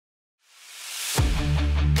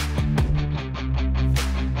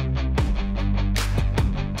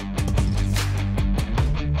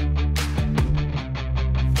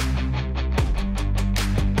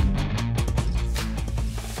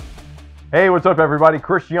Hey, what's up everybody?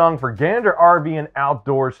 Chris Young for Gander RV and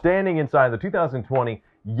Outdoors, standing inside the 2020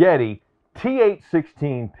 Yetti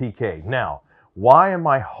T816-PK. Now, why am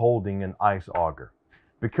I holding an ice auger?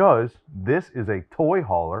 Because this is a toy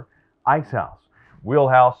hauler ice house.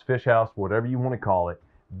 Wheelhouse, fish house, whatever you want to call it.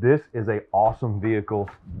 This is an awesome vehicle.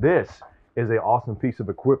 This is an awesome piece of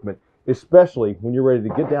equipment, especially when you're ready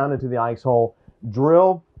to get down into the ice hole,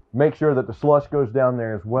 drill, make sure that the slush goes down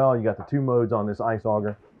there as well. You got the two modes on this ice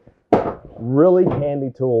auger. Really handy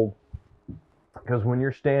tool, because when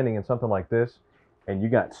you're standing in something like this and you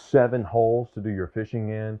got 7 holes to do your fishing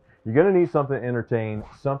in, you're going to need something to entertain,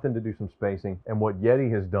 something to do some spacing. And what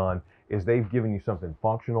Yetti has done is they've given you something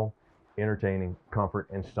functional, entertaining, comfort,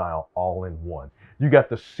 and style all in one. You got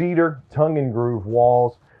the cedar tongue and groove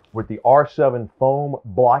walls with the R7 foam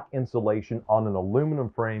block insulation on an aluminum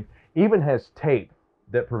frame. Even has tape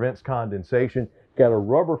that prevents condensation. Got a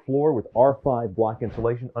rubber floor with R5 block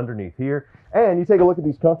insulation underneath here. And you take a look at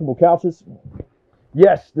these comfortable couches.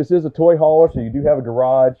 Yes, this is a toy hauler, so you do have a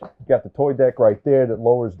garage. You got the toy deck right there that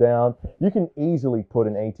lowers down. You can easily put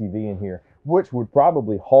an ATV in here, which would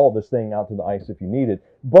probably haul this thing out to the ice if you needed.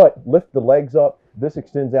 But lift the legs up. This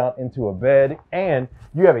extends out into a bed, and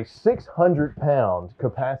you have a 600-pound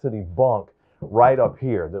capacity bunk right up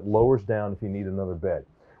here that lowers down if you need another bed.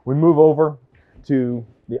 We move over to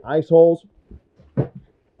the ice holes.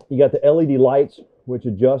 You got the LED lights, which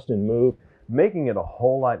adjust and move, making it a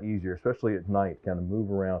whole lot easier, especially at night, kind of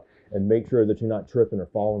move around and make sure that you're not tripping or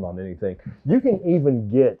falling on anything. You can even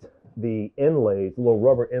get the inlays, the little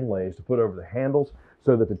rubber inlays to put over the handles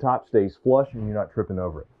so that the top stays flush and you're not tripping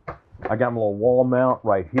over it. I got my little wall mount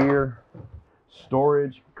right here.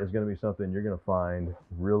 Storage is going to be something you're going to find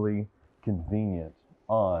really convenient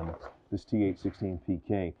on this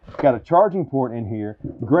T816-PK. Got a charging port in here.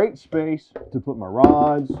 Great space to put my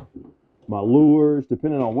rods, my lures,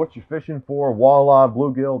 depending on what you're fishing for. Walleye,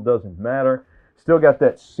 bluegill, doesn't matter. Still got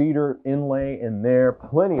that cedar inlay in there.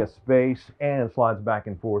 Plenty of space, and slides back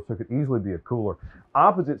and forth, so it could easily be a cooler.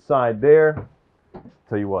 Opposite side there,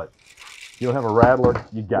 tell you what, you don't have a rattler,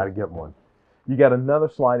 you got to get one. You got another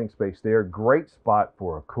sliding space there. Great spot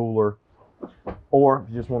for a cooler. Or if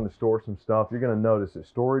you just want to store some stuff, you're going to notice that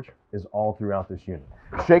storage is all throughout this unit.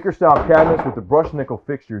 Shaker style cabinets with the brushed nickel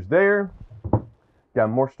fixtures there. Got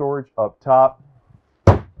more storage up top.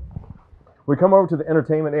 We come over to the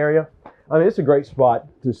entertainment area. I mean, it's a great spot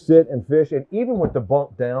to sit and fish, and even with the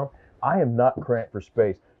bunk down, I am not cramped for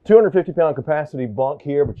space. 250-pound capacity bunk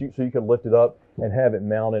here, but so you can lift it up and have it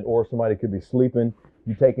mounted, or somebody could be sleeping.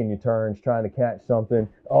 You taking your turns trying to catch something.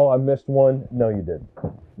 Oh, I missed one. No, you didn't.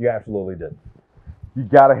 You absolutely did. You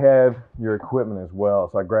got to have your equipment as well.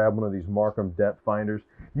 So I grabbed one of these Markham depth finders.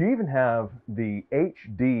 You even have the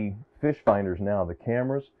HD fish finders now, the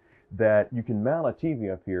cameras that you can mount a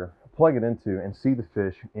TV up here, plug it into, and see the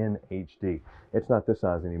fish in HD. It's not this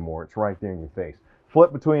size anymore. It's right there in your face.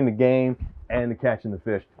 Flip between the game and the catching the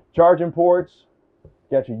fish. Charging ports.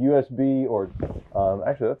 Got your USB, or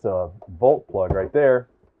actually that's a volt plug right there.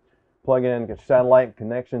 Plug in, get your satellite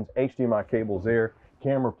connections, HDMI cables there,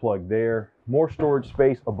 camera plug there. More storage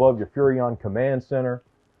space above your Furrion command center.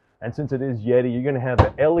 And since it is Yetti, you're going to have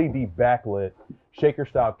the LED backlit shaker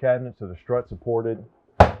style cabinet, so the strut supported,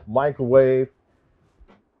 microwave,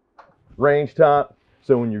 range top.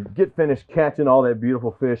 So when you get finished catching all that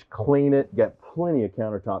beautiful fish, clean it. Got plenty of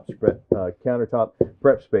countertop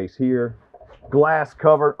prep space here. Glass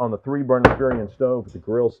cover on the 3-burner Furrion stove with the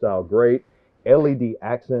grill style grate. LED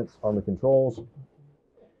accents on the controls.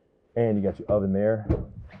 And you got your oven there.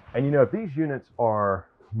 And you know, if these units are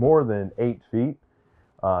more than 8 feet,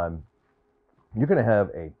 you're going to have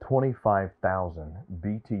a 25,000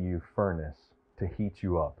 BTU furnace to heat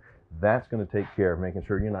you up. That's going to take care of making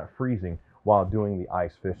sure you're not freezing while doing the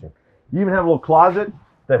ice fishing. You even have a little closet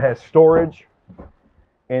that has storage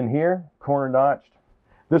in here, corner notched.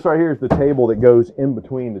 This right here is the table that goes in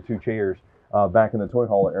between the 2 chairs back in the toy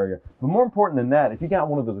hauler area. But more important than that, if you got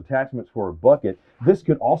one of those attachments for a bucket, this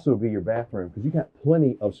could also be your bathroom, because you got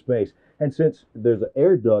plenty of space. And since there's an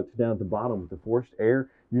air duct down at the bottom with the forced air,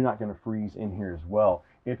 you're not going to freeze in here as well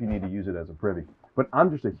if you need to use it as a privy. But I'm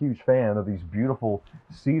just a huge fan of these beautiful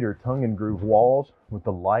cedar tongue and groove walls with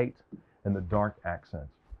the light and the dark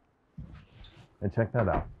accents. And check that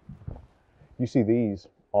out. You see these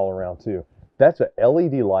all around too. That's a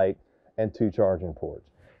LED light and 2 charging ports.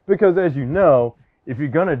 Because as you know, if you're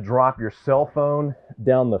going to drop your cell phone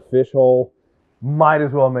down the fish hole, might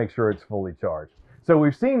as well make sure it's fully charged. So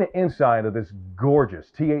we've seen the inside of this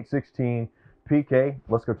gorgeous T816-PK.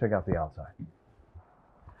 Let's go check out the outside.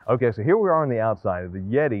 Okay, so here we are on the outside of the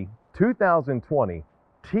Yetti 2020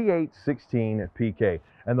 T816-PK.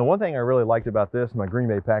 And the one thing I really liked about this, my Green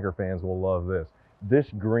Bay Packer fans will love this. This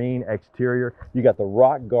green exterior, you got the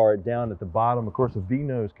rock guard down at the bottom. Of course, a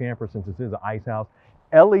V-nose camper, since this is an ice house.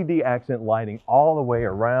 LED accent lighting all the way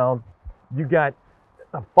around. You got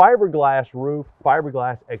a fiberglass roof,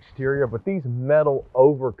 fiberglass exterior, but these metal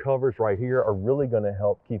over covers right here are really going to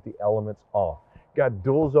help keep the elements off. Got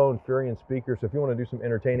dual zone Furion speakers, so if you want to do some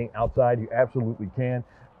entertaining outside, you absolutely can.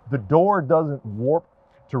 The door doesn't warp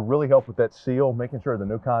to really help with that seal, making sure that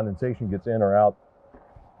no condensation gets in or out.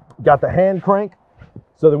 Got the hand crank,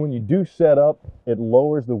 so that when you do set up, it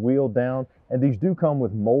lowers the wheel down. And these do come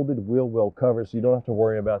with molded wheel well covers, so you don't have to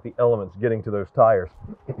worry about the elements getting to those tires.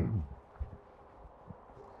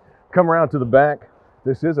 Come around to the back.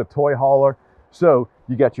 This is a toy hauler. So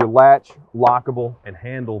you got your latch, lockable, and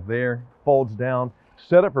handle there. Folds down.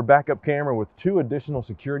 Set up for backup camera with 2 additional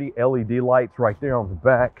security LED lights right there on the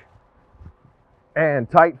back. And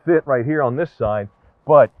tight fit right here on this side.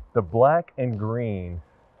 But the black and green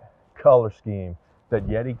color scheme that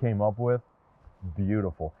Yetti came up with,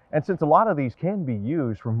 beautiful. And since a lot of these can be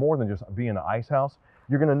used for more than just being an ice house,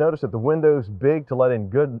 you're going to notice that the window's big to let in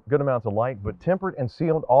good amounts of light, but tempered and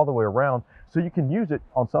sealed all the way around, so you can use it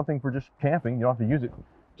on something for just camping. You don't have to use it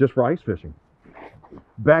just for ice fishing.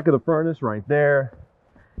 Back of the furnace right there,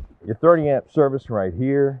 your 30 amp service right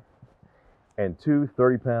here, and 2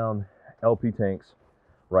 30-pound LP tanks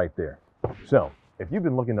right there. So if you've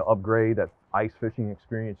been looking to upgrade that ice fishing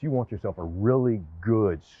experience, you want yourself a really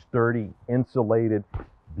good, sturdy, insulated,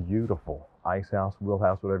 beautiful ice house,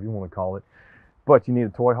 wheelhouse, whatever you want to call it, but you need a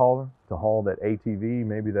toy hauler to haul that ATV,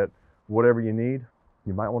 maybe that whatever you need,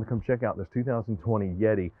 you might want to come check out this 2020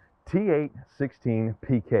 Yetti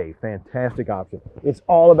T816-PK. Fantastic option. It's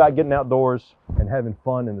all about getting outdoors and having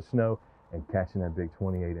fun in the snow and catching that big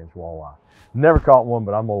 28-inch walleye. Never caught one,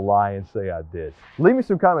 but I'm gonna lie and say I did. Leave me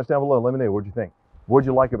some comments down below. Let me know what you think. What did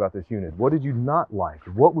you like about this unit? What did you not like?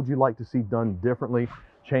 What would you like to see done differently?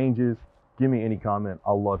 Changes? Give me any comment.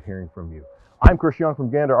 I love hearing from you. I'm Chris Young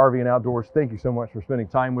from Gander RV and Outdoors. Thank you so much for spending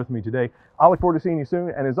time with me today. I look forward to seeing you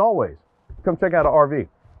soon. And as always, come check out an RV.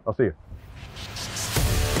 I'll see you.